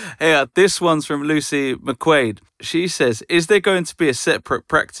 Yeah, this one's from Lucy McQuaid. She says, is there going to be a separate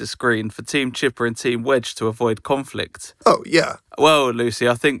practice green for Team Chipper and Team Wedge to avoid conflict? Oh, yeah. Well, Lucy,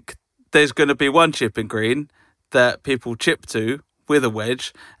 I think there's going to be one chipping green that people chip to with a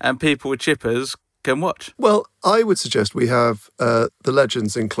wedge and people with chippers can watch. Well, I would suggest we have the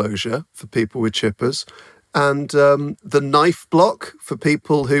Legends enclosure for people with chippers and the knife block for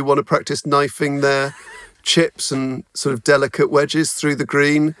people who want to practice knifing their chips and sort of delicate wedges through the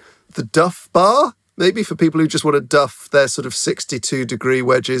green. The duff bar, maybe for people who just want to duff their sort of 62-degree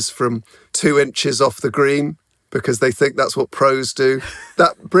wedges from 2 inches off the green, because they think that's what pros do.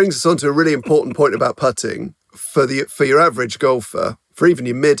 That brings us on to a really important point about putting. For your average golfer, for even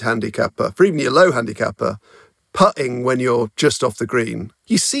your mid-handicapper, for even your low handicapper, putting when you're just off the green.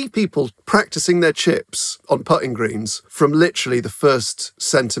 You see people practicing their chips on putting greens from literally the first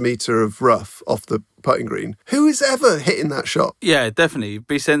centimetre of rough off the putting green. Who is ever hitting that shot? Yeah, definitely.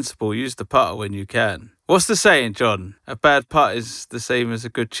 Be sensible. Use the putter when you can. What's the saying, John? A bad putt is the same as a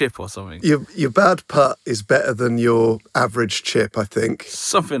good chip or something? Your bad putt is better than your average chip, I think.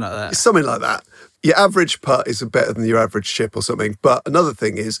 Something like that. Something like that. Your average putt is better than your average chip or something. But another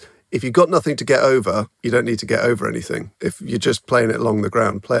thing is, if you've got nothing to get over, you don't need to get over anything. If you're just playing it along the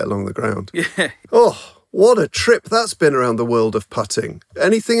ground, play it along the ground. Yeah. Oh, what a trip that's been around the world of putting.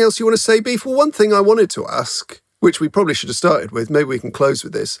 Anything else you want to say, Beef? Well, one thing I wanted to ask, which we probably should have started with, maybe we can close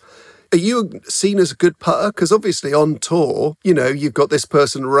with this. Are you seen as a good putter? Because obviously on tour, you've got this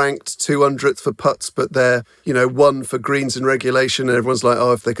person ranked 200th for putts, but they're, 1 for greens in regulation. And everyone's like,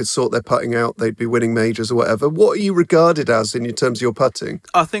 oh, if they could sort their putting out, they'd be winning majors or whatever. What are you regarded as in terms of your putting?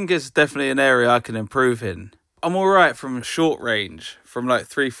 I think it's definitely an area I can improve in. I'm all right from short range, from like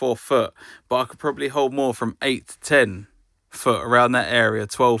 3-4 foot, but I could probably hold more from 8 to 10 foot around that area,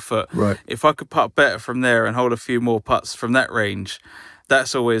 12 foot. Right. If I could putt better from there and hold a few more putts from that range,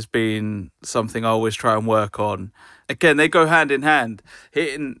 that's always been something I always try and work on. Again, they go hand in hand.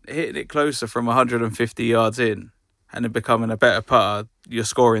 Hitting it closer from 150 yards in and then becoming a better putter, your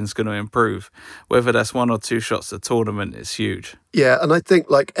scoring's going to improve. Whether that's 1 or 2 shots a tournament is huge. Yeah, and I think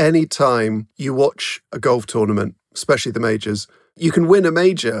like any time you watch a golf tournament, especially the majors, you can win a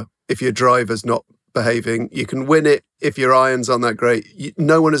major if your driver's not behaving. You can win it if your irons aren't that great.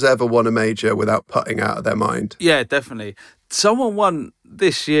 No one has ever won a major without putting out of their mind. Yeah, definitely. Someone won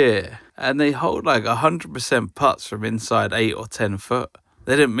this year and they hold like 100% putts from inside 8 or 10 foot.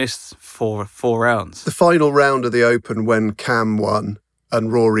 They didn't miss four rounds. The final round of the Open when Cam won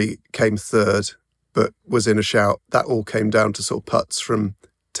and Rory came third but was in a shout, that all came down to sort of putts from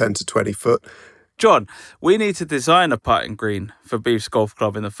 10 to 20 foot. John, we need to design a putting green for Beef's Golf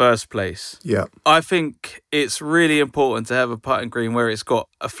Club in the first place. Yeah. I think it's really important to have a putting green where it's got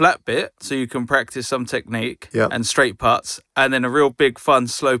a flat bit so you can practice some technique and straight putts, and then a real big fun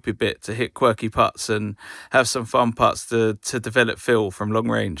slopey bit to hit quirky putts and have some fun putts to develop feel from long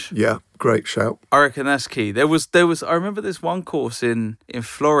range. Yeah, great shout. I reckon that's key. There was. I remember this one course in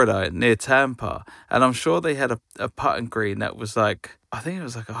Florida near Tampa, and I'm sure they had a putting green that was like, I think it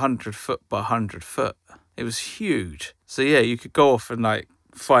was like 100 foot by 100 foot. It was huge. So yeah, you could go off and like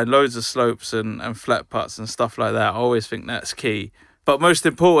find loads of slopes and flat putts and stuff like that. I always think that's key. But most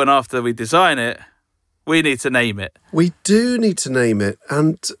important, after we design it, we need to name it. We do need to name it,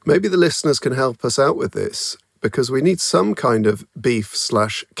 and maybe the listeners can help us out with this, because we need some kind of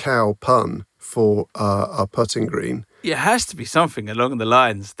beef/cow pun for our putting green. Yeah, it has to be something along the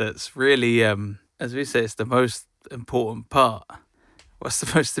lines that's really, as we say, it's the most important part. What's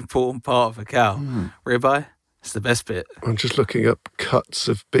the most important part of a cow? Ribeye? It's the best bit. I'm just looking up cuts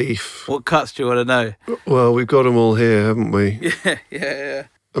of beef. What cuts do you want to know? Well, we've got them all here, haven't we? Yeah.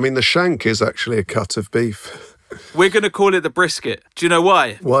 I mean, the shank is actually a cut of beef. We're going to call it the brisket. Do you know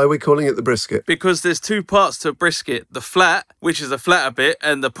why? Why are we calling it the brisket? Because there's 2 parts to a brisket. The flat, which is a flatter bit,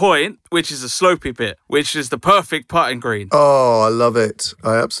 and the point, which is a slopey bit, which is the perfect putting green. Oh, I love it.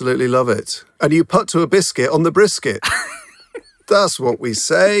 I absolutely love it. And you putt to a biscuit on the brisket. That's what we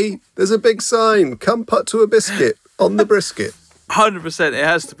say. There's a big sign. Come putt to a biscuit on the brisket. 100%, it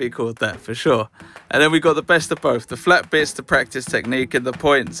has to be called that, for sure. And then we got the best of both. The flat bits to practice technique and the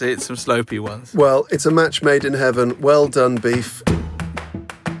points to hit some slopey ones. Well, it's a match made in heaven. Well done, Beef.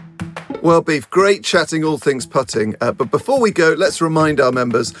 Well, Beef, great chatting all things putting. But before we go, let's remind our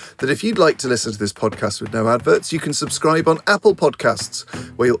members that if you'd like to listen to this podcast with no adverts, you can subscribe on Apple Podcasts,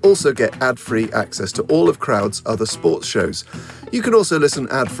 where you'll also get ad-free access to all of Crowd's other sports shows. You can also listen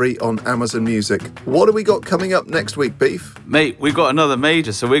ad-free on Amazon Music. What have we got coming up next week, Beef? Mate, we've got another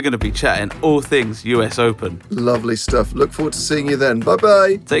major, so we're going to be chatting all things US Open. Lovely stuff. Look forward to seeing you then.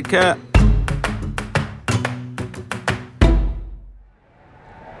 Bye-bye. Take care.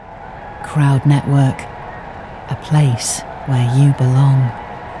 Crowd Network, a place where you belong.